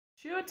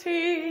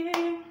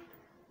Shooting!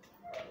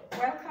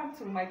 Welcome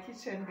to my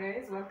kitchen,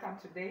 guys. Welcome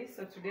today.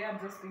 So today I'm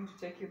just going to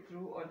take you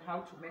through on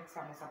how to make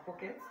samosa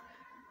pockets.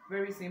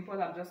 Very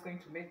simple. I'm just going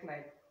to make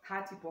like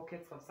 30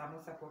 pockets of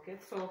samosa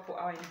pockets. So for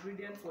our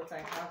ingredients, what I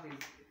have is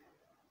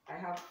I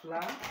have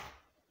flour,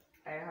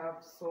 I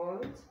have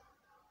salt,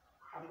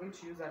 I'm going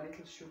to use a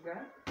little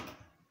sugar,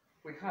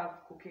 we have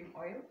cooking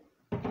oil,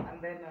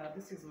 and then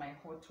this is my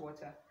hot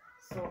water.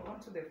 So on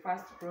to the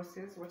first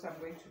process, what I'm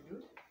going to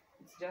do,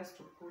 it's just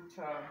to put,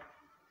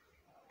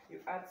 you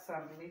add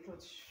some little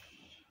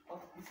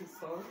of this is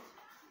salt,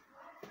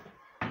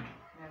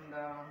 and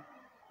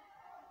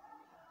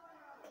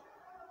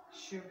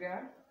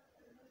sugar,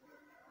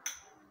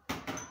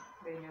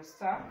 then you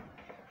stir.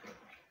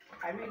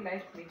 I really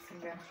like mixing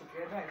them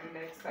together. I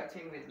really like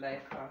starting with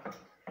like,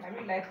 I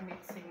really like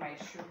mixing my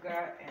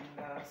sugar and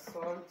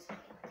salt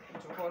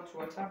into hot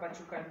water, but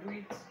you can do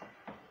it.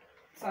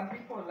 Some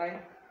people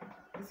like,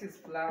 this is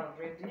flour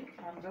already,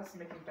 I'm just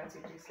making 30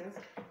 pieces.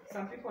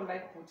 Some people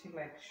like putting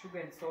like sugar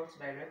and salt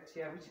direct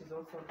here, which is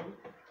also good.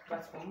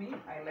 But for me,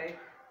 I like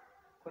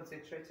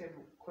concentrated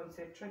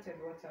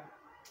water.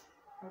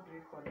 How do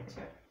you call it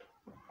here?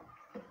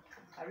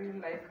 I really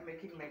like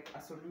making like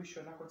a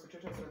solution, a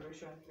concentrated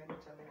solution.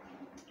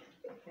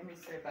 Let me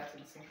say that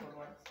in simple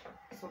words.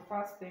 So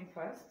first thing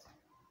first,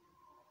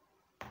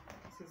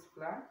 this is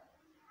flour.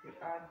 You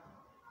add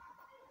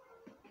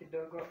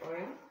kidogo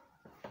oil,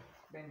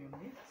 then you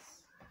mix.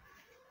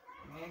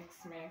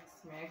 Mix.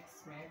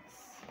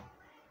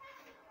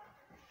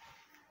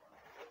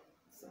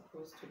 It's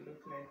supposed to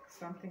look like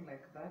something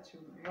like that.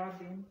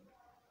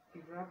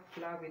 You rub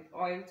flour with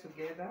oil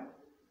together.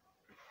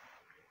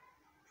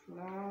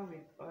 Flour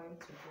with oil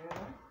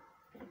together.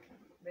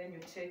 Then you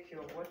take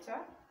your water,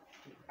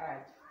 you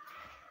add.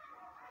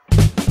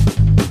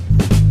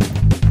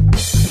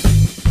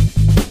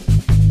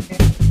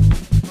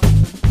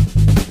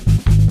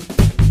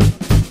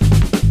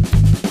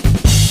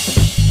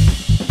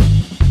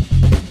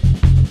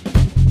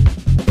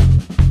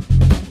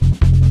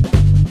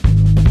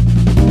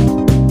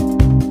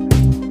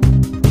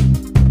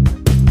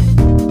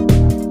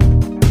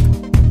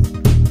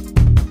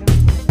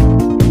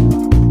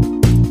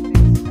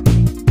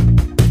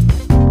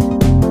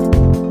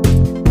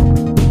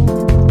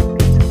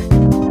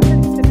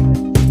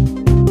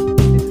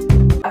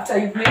 After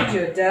you've made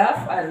your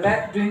dough, I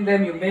like doing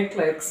them, you make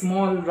like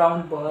small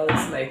round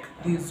balls like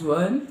this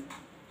one.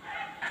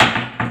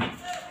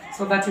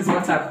 So that is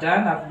what I've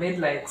done. I've made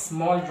like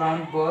small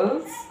round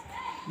balls.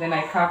 Then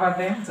I cover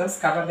them,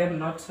 just cover them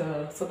not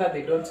so that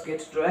they don't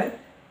get dry.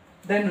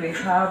 Then we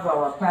have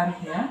our pan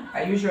here.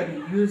 I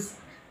usually use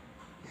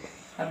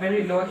a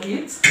very low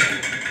heat.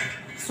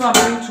 So I'm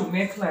going to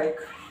make like,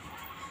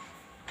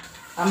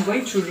 I'm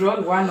going to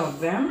roll one of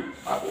them,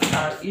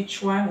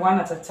 each one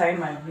at a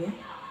time, I mean.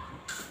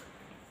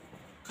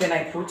 Then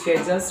I put here,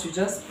 you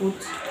just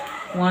put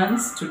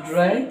once to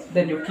dry,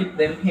 then you keep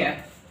them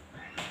here.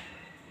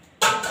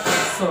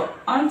 So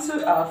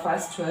onto our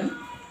first one,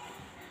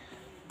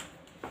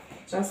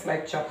 just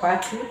like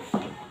chapati.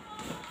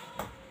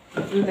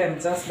 Do them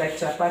just like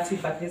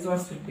chapati, but these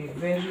ones will be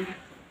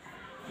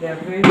they're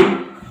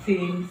very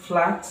thin,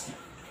 flat.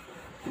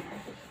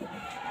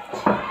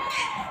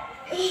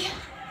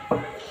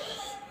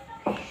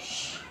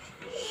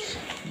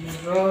 You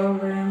roll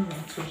them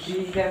into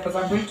bigger, because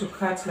I'm going to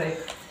cut like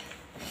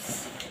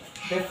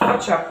the 4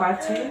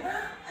 chapati,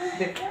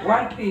 the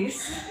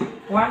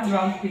one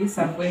round piece,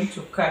 I'm going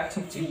to cut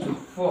it into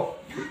 4.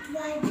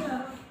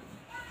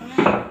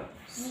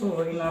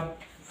 So in a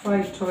 4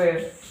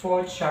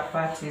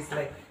 chapatis,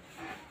 like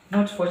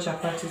not 4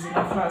 chapatis,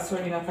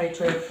 in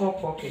a 4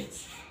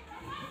 pockets.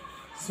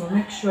 So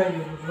make sure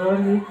you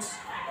roll it,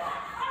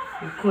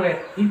 you go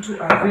into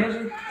a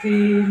very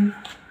thin,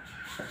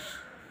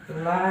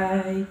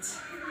 light,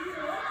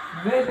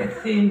 very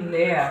thin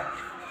layer.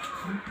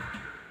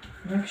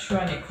 Make sure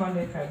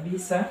nikonde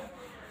kabisa.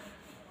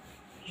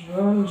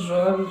 Roll.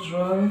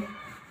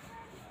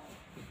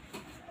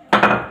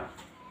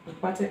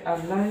 Upate a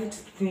light,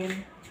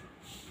 thin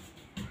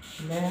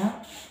layer.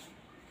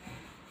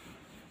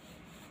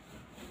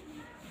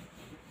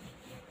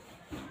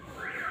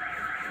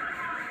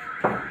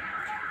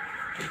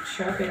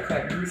 Uchape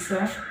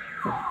kabisa.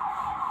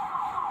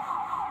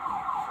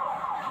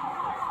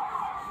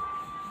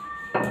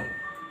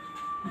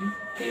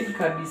 Thin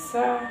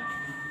kabisa.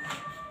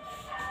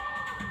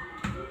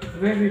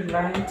 Very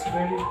light,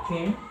 very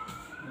thin.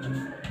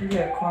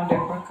 Ile konde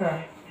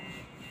mpaka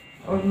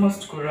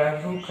almost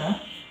kuraruka,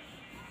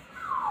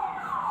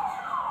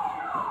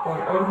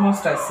 or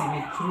almost I see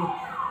it through.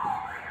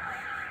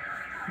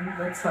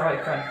 That's how I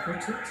can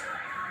put it.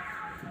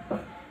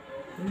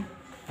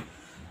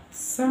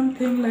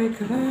 Something like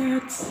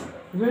that,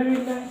 very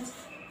light.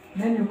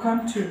 Then you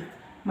come to,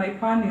 my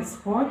pan is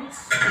hot,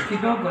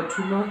 kidogo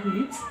to low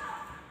heat.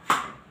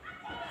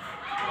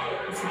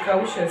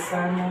 Usikaushe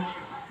sana.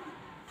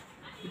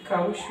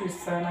 Ikaushwe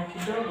sana,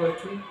 kidogo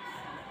tu.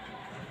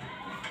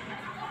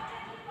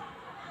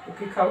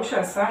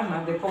 Ukikausha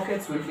sana, the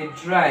pockets will be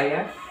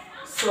dry.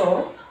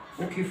 So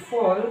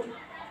ukifold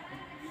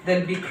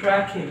they'll be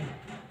cracking.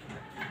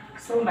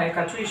 So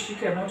unaeka tu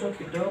ishike moto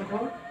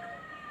kidogo,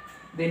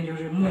 then you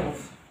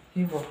remove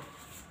hivyo,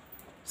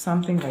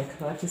 something like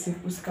that.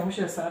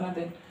 Usikaushe sana,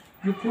 then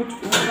you put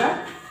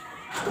unga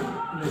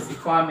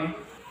usikwame.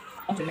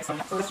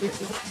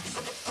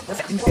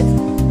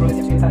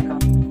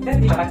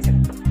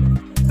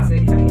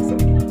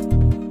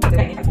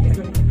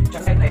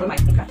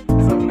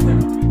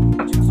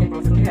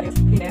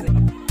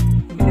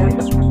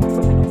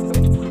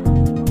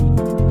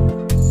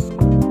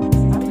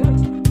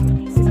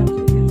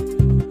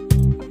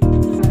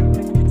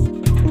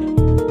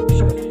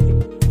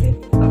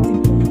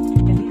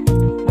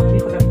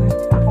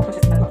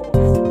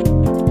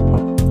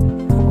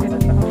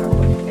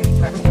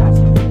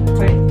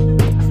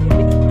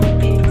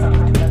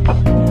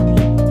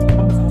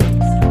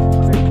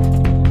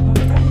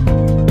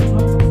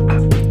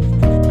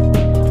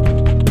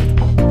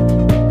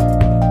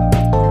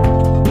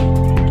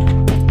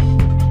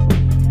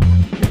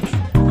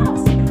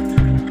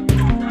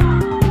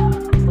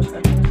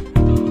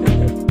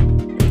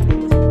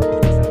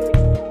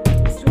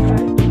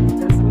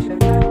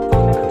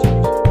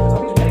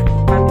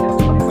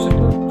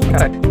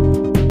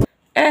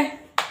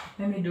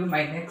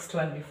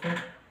 One before.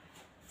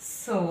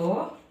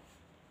 So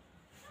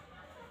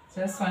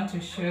just want to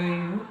show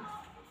you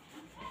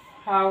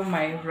how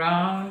my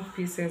round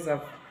pieces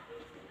of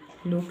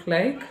look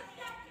like.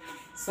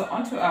 So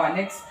onto our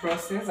next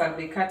process. I'll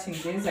be cutting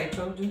this. I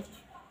told you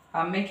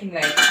I'm making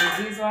like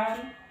this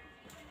one.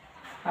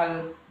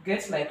 I'll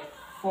get like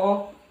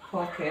 4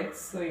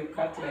 pockets, so you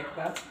cut like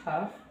that,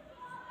 half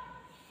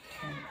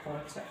and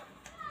quarter,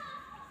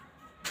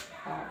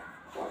 half,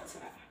 quarter,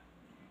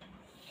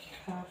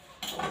 half,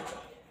 quarter.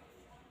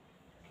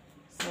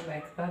 So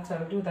like that,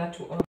 I'll do that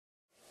to all.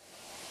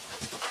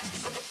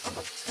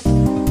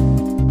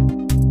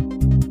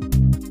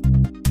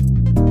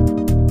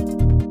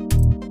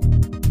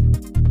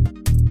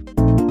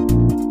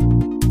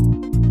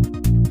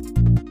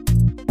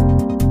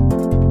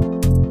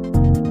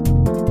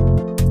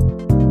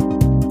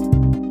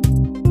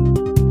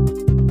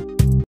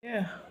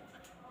 Yeah.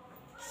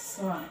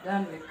 So I'm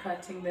done with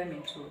cutting them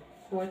into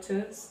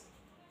quarters.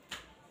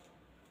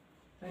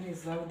 That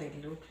is how they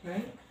look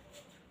like.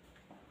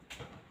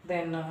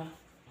 Then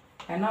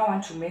I now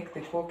want to make the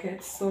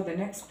pockets. So the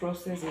next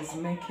process is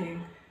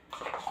making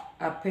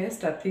a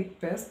paste, a thick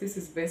paste. This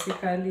is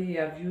basically,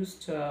 I've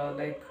used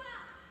like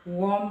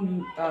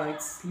warm,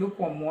 it's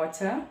lukewarm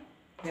water,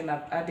 then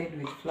I've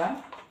added with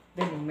flour,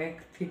 then you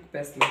make thick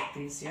paste like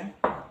this. Yeah.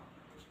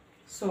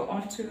 So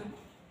onto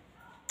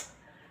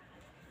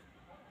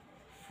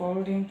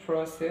folding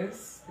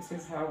process. This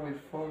is how we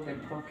fold the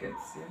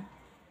pockets. Yeah.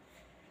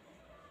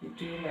 You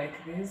do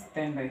like this,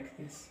 then like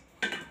this.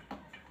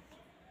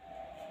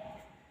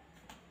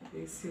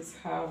 This is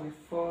how we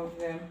fold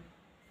them.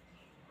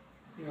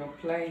 You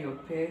apply your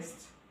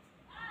paste,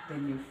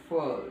 then you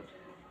fold.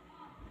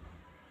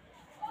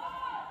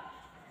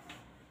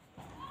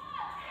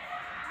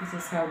 This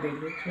is how they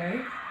look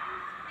like.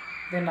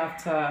 Then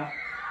after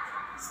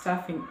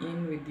stuffing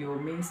in with your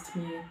minced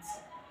meat,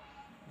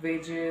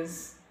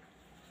 veggies,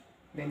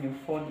 then you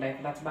fold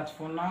like that. But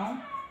for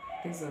now,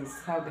 this is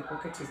how the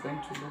pocket is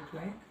going to look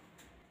like.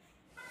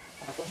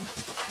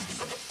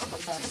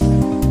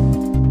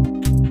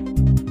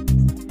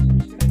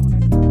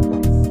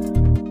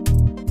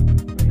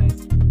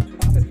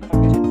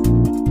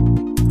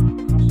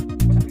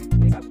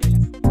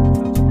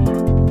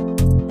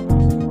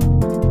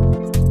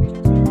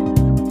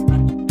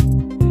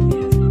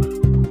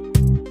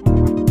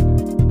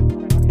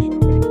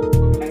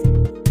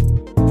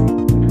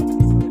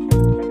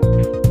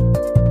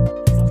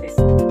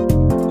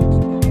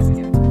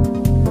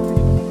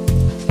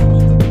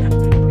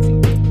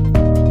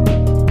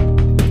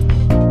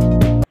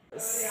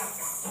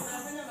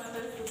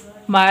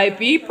 My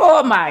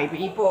people, my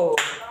people.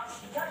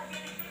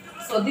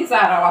 So these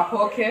are our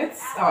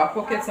pockets. Our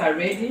pockets are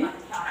ready.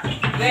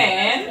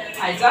 Then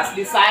I just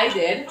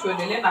decided to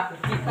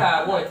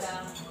kupika what?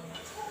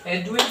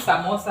 Doing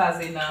samosas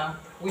in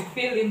we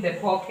fill in the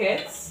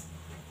pockets.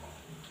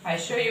 I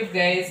show you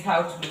guys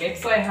how to make.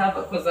 So I have,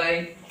 because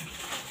I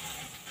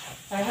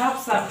have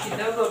some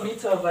kidogo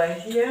meat over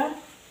here.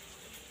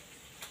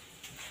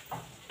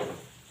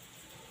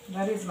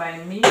 That is my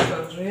meat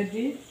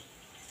already.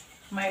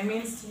 My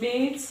minced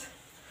meat.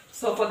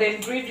 So for the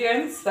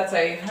ingredients that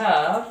I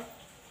have,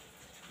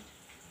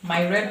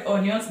 my red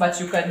onions, but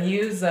you can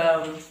use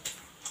like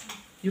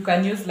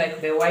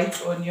the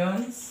white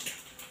onions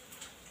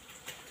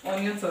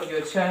of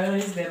your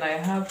choice. Then I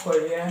have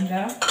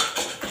coriander,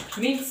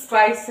 mixed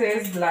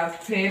spices,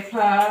 black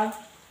pepper,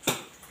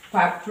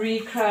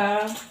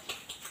 paprika,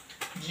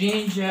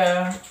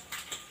 ginger,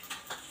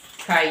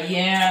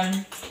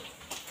 cayenne,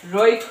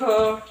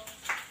 royco,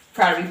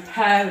 curry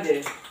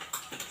powder.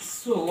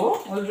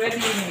 So already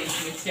in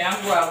meat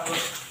yangu,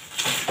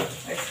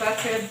 I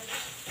started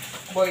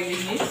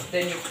boiling it.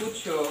 Then you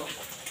put your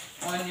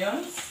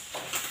onions.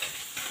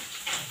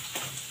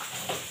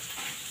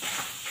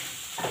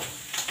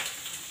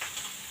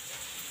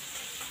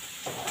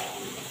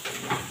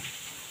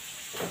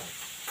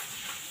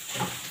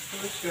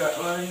 your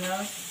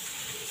onions.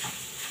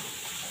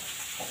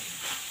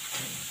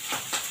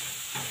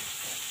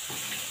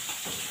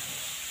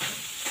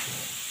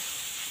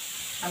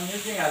 I'm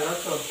using a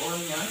lot of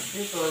onions.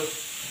 This was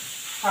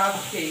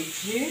half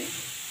kg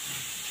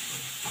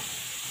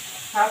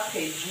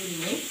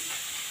meat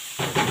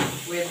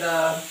with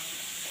a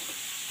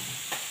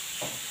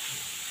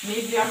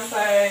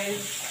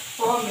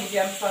four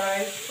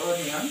medium-sized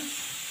onions.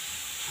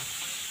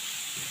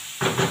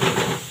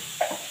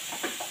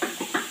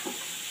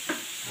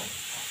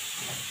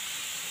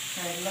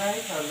 I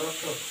like a lot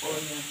of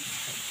onions.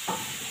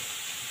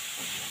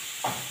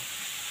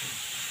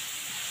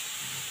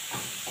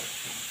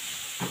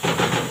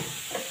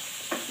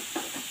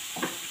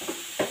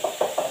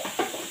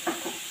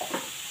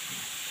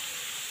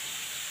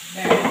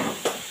 Then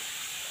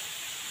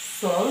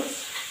salt.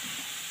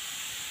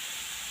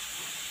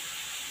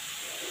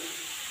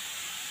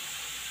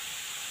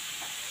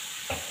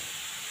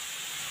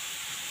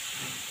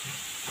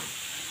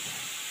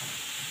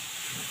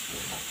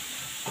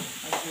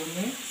 As you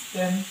mix,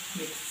 then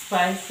mix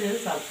spices.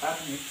 I'll add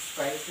mixed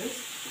spices.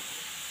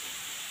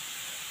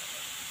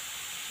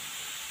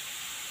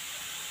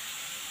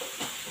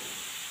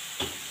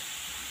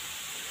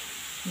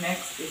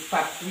 Next is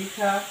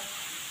paprika.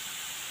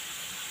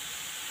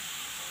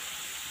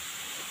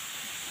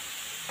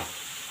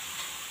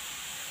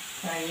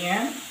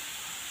 Cayenne.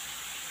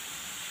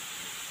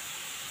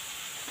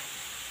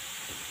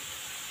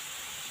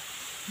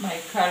 My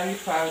curry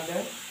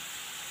powder.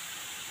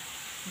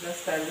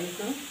 Just a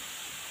little.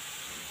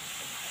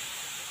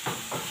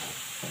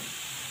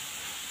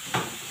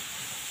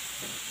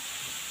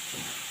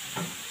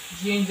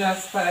 Ginger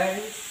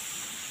spice.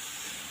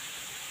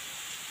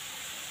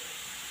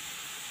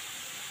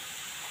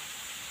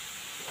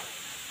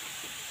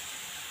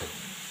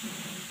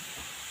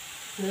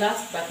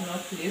 Last but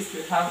not least,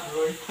 we have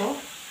Royco.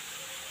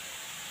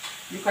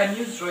 You can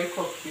use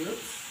Royco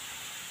cubes.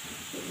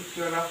 If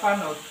you're a fan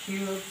of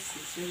cubes,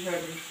 it's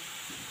usually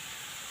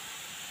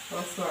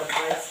also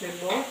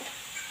advisable.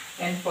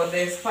 And for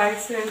the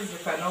spices, you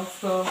can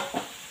also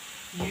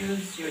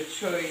use your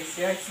choice.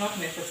 Yeah, it's not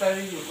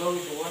necessary you go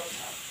with what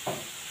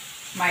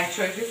my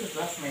choice. This is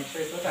just my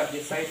choice, what I've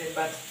decided,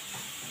 but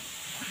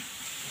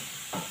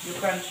you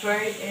can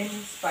try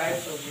any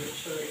spice of your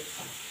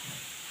choice.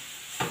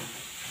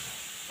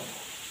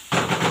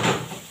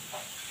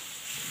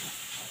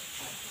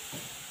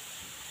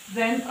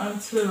 Then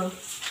onto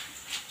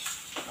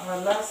our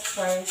last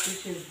spice,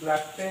 which is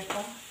black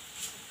pepper.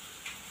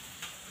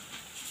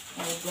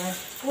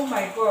 Oh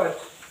my god!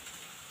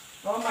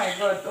 Oh my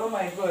god! Oh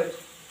my god!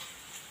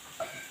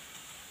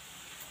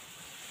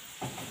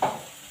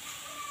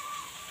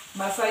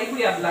 Masaibu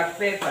ya black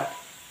pepper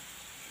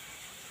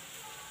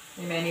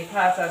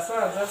imenipata, so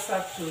I'll just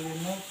have to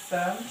remove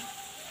some.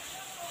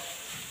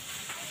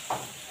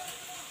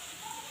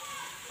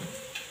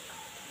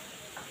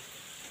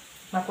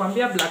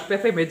 Nakwambia black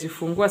pepper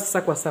imejifungua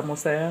sasa kwa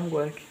samosa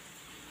yangu yake.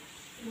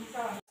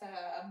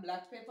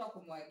 Black pepper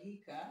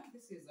kumwagika.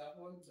 This is a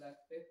whole black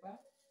pepper.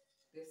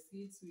 The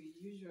seeds, we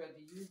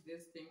usually use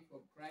this thing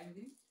for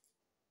grinding.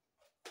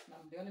 Na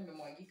mdione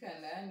imemwagika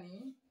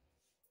ndani.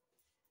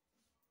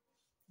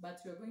 But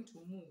we are going to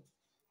move.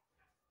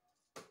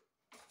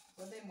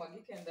 Whether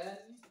imwagike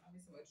ndani,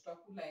 amesema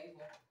tutakula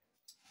hivyo.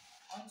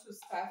 On to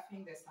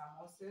stuffing the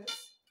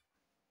samosas.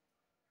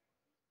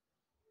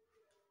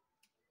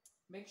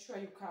 Make sure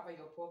you cover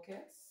your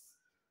pockets.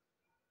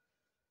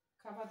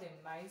 Cover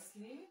them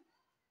nicely.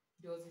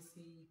 Those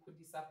could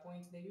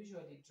disappoint. They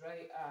usually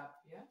dry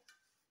up, yeah.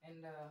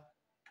 And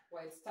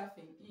while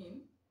stuffing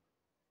in,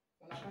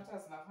 unapata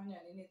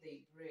zinafanya nini,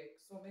 they break.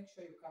 So make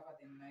sure you cover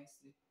them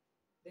nicely.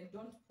 Then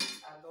don't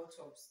put a lot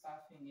of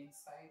stuffing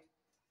inside.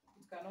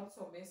 It can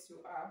also mess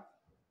you up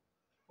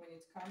when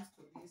it comes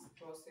to this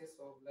process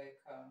of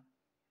like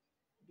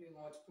doing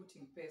what,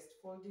 putting paste.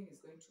 Folding is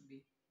going to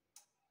be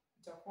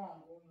itakuwa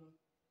ngumu.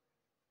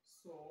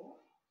 So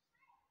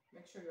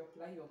make sure you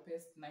apply your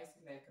paste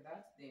nicely like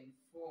that, then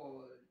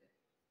fold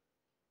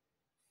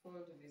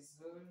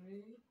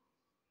vizuri,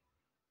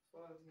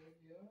 fold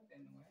hivyo,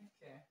 then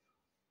weke,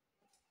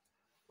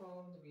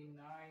 fold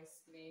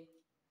nicely.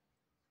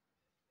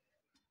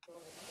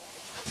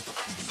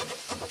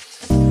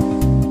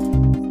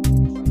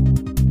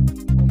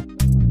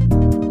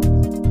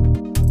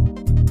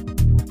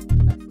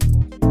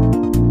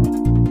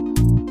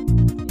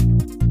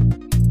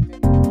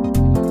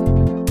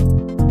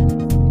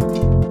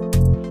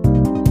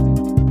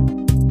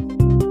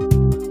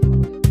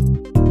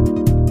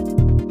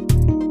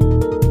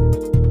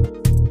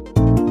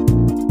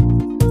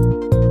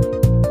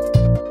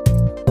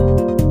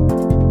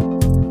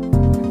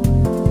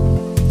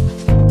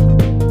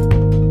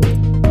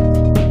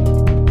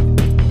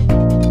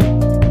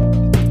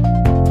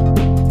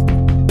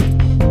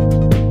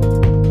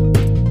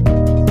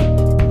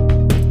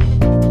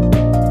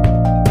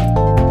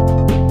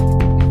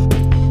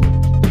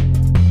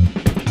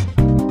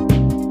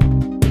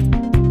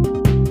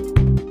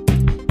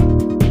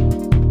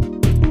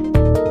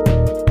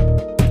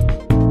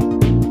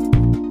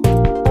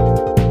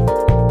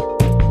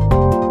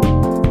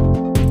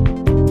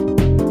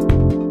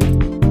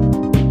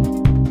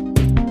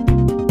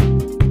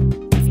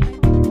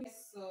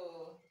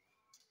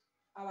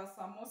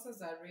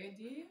 samosas are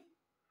ready.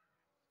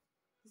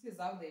 This is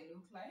how they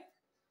look like.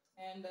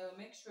 And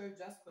make sure you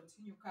just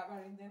continue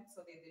covering them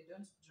so that they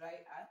don't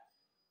dry out.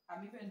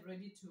 I'm even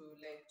ready to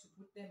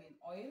put them in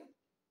oil.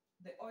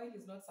 The oil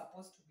is not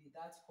supposed to be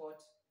that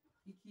hot.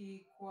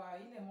 Ikikuwa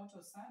ile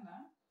moto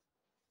sana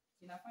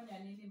inafanya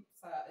nini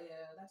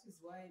that is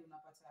why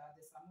unapata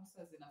the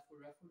samosas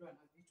zinafurafura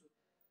na vitu.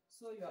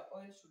 So your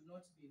oil should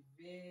not be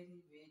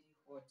very very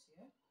hot,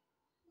 yeah?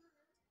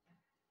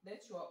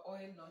 Let your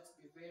oil not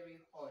be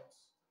very hot.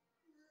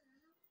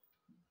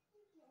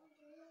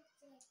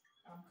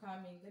 I'm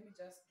coming. Let me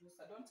just do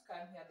so. Don't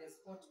come here. There's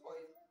hot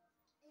oil.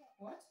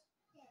 What?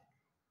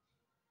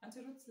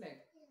 Auntie Ruth's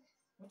leg.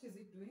 What is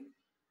it doing?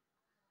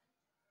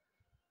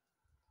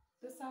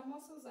 The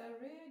samosas are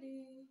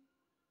ready.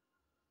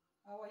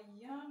 Our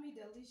yummy,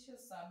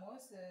 delicious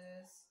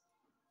samosas.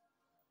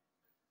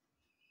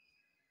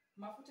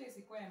 Mafuta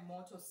isikuwe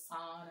moto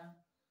sana.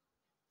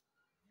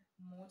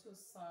 Moto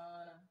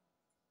sana.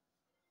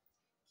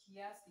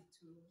 Kiasi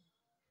tu.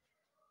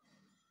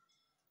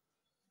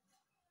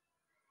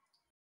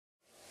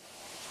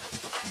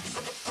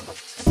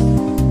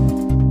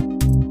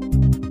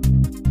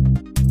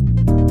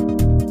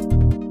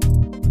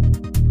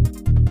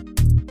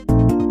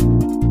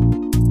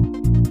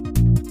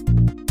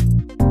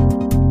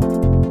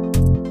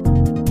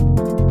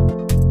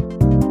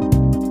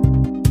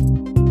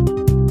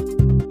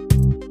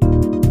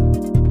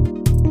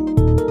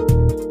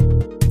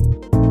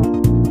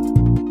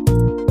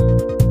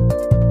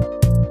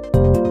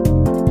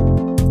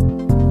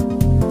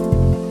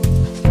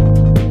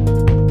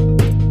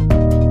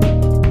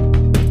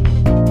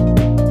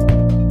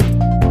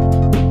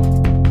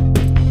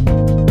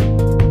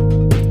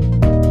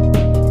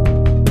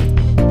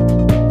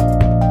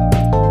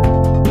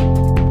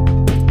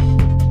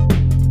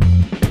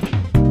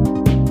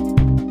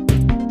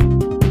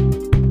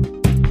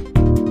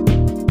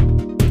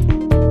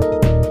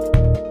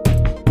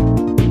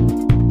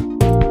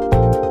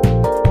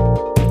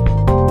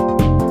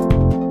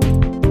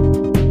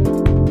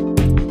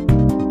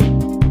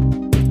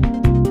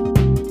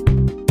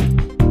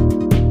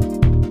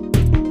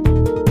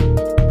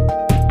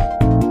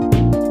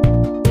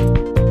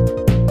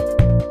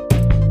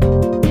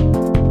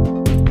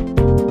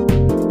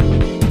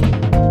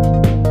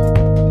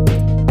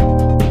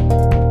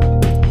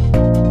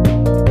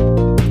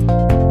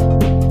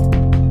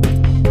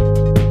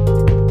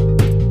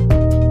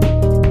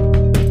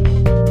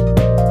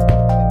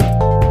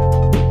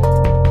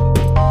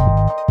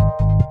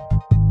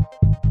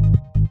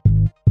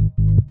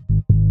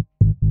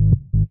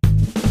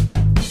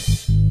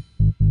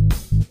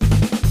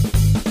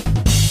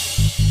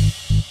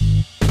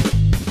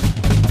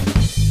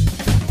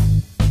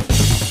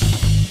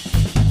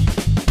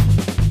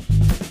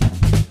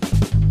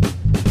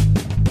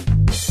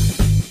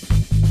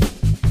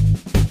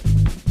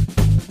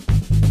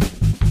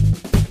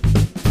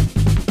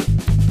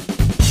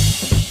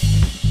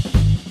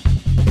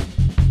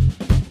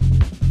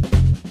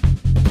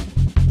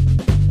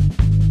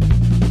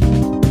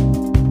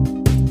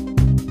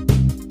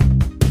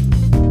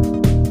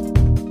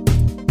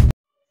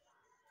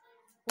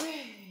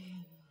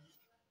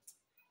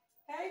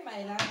 Hey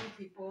my lovely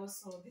people,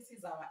 so this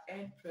is our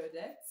end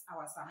product.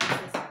 Our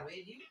samosas are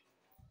ready.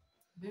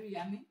 Very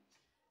yummy.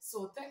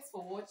 So thanks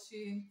for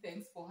watching.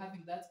 Thanks for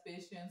having that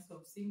patience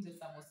of seeing the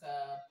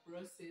samosa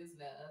process,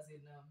 as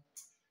in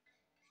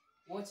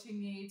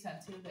watching it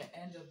until the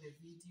end of the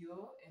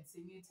video and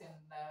seeing it, and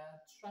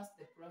trust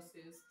the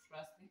process,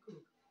 trust the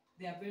cook.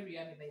 They are very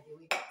yummy, by the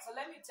way. So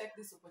let me take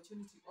this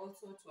opportunity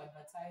also to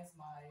advertise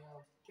my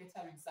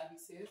catering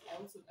services.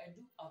 I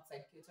do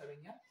outside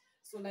catering, yeah.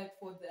 So like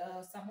for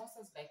the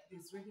samosas, like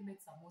these ready-made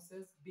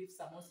samosas, beef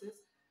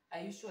samosas,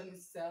 I usually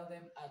sell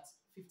them at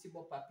 50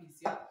 bob per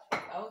piece, yeah.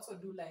 I also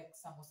do like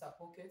samosa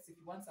pockets. If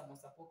you want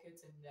samosa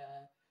pockets, and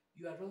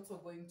you are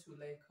also going to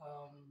like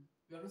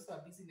you're also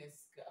a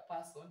business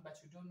person, but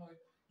you don't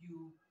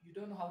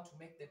know how to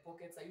make the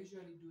pockets, I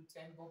usually do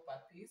 10 bob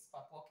per piece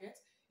per pocket.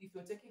 If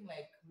you're taking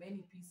like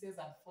many pieces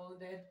and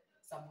folded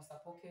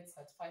samosa pockets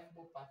at 5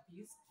 bob per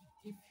piece.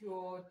 If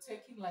you're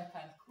taking like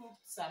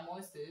uncooked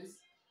samosas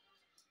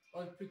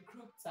or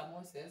pre-cooked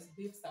samosas,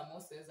 beef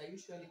samosas, I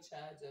usually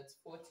charge at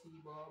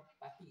 40 bob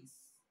per piece.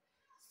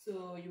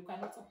 So you can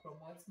also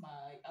promote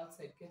my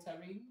outside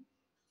catering.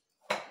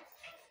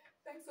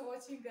 Thanks for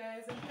watching,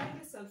 guys, and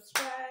kindly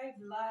subscribe,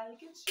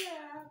 like, and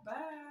share.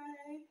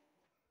 Bye.